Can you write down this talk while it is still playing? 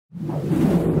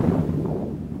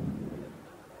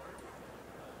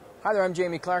Hi there, I'm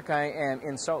Jamie Clarke. I am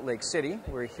in Salt Lake City.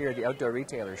 We're here at the Outdoor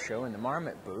Retailer Show in the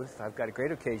Marmot booth. I've got a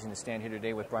great occasion to stand here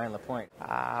today with Brian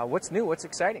LaPlante. What's new? What's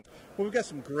exciting? Well, we've got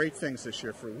some great things this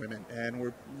year for women, and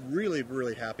we're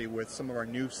really happy with some of our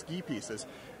new ski pieces.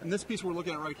 And this piece we're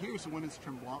looking at right here is the Women's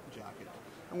Tremblant Jacket.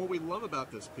 And what we love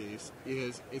about this piece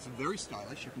is it's very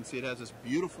stylish. You can see it has this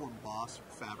beautiful embossed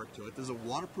fabric to it. There's a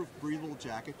waterproof, breathable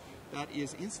jacket that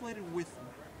is insulated with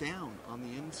down on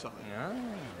the inside. Yeah.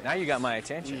 Now you got my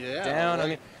attention. Yeah. Down like, on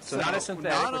the, so not a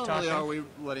synthetic. Not only are we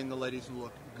letting the ladies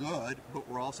look good, but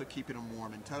we're also keeping them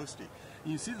warm and toasty.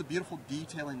 And you see the beautiful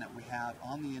detailing that we have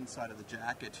on the inside of the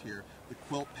jacket here. The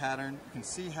quilt pattern. You can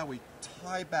see how we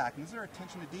tie back. And this is our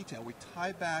attention to detail. We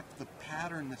tie back the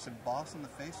pattern that's embossed in the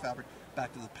face fabric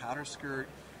back to the powder skirt,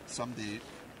 some of the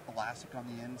elastic on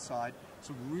the inside.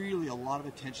 So really a lot of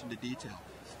attention to detail.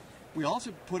 We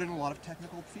also put in a lot of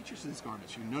technical features to these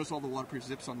garments. You notice all the waterproof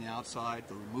zips on the outside,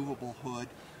 the removable hood,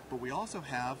 but we also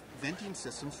have venting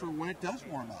systems for when it does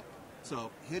warm up.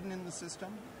 So hidden in the system,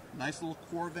 nice little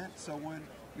core vent, so when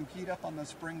you heat up on those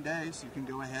spring days, you can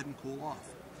go ahead and cool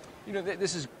off. You know,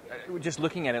 this is just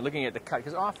looking at the cut,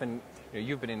 because often,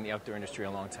 you've been in the outdoor industry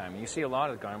a long time, and you see a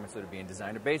lot of the garments that are being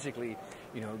designed are basically,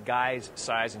 guys'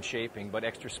 size and shaping, but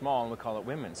extra small, and we call it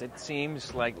women's. It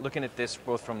seems like looking at this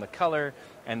both from the color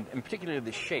and particularly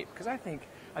the shape, because I think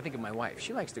of my wife.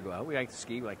 She likes to go out. We like to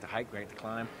ski, we like to hike, we like to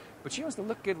climb, but she wants to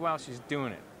look good while she's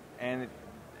doing it. And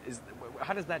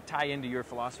how does that tie into your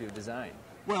philosophy of design?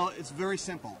 Well, it's very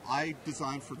simple. I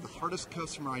design for the hardest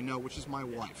customer I know, which is my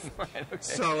wife. Right, okay.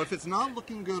 So if it's not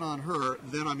looking good on her,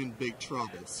 then I'm in big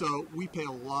trouble. So we pay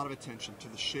a lot of attention to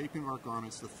the shaping of our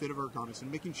garments, the fit of our garments,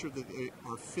 and making sure that they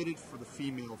are fitted for the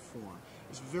female form.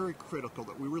 It's very critical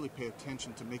that we really pay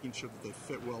attention to making sure that they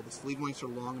fit well. The sleeve lengths are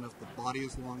long enough, the body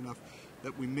is long enough,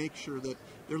 that we make sure that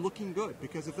they're looking good.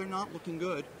 Because if they're not looking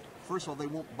good, first of all, they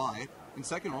won't buy it, and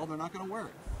second of all, they're not going to wear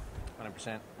it.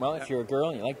 100%. Well, if you're a girl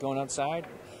and you like going outside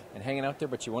and hanging out there,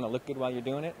 but you want to look good while you're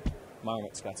doing it,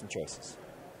 Marmot's got some choices.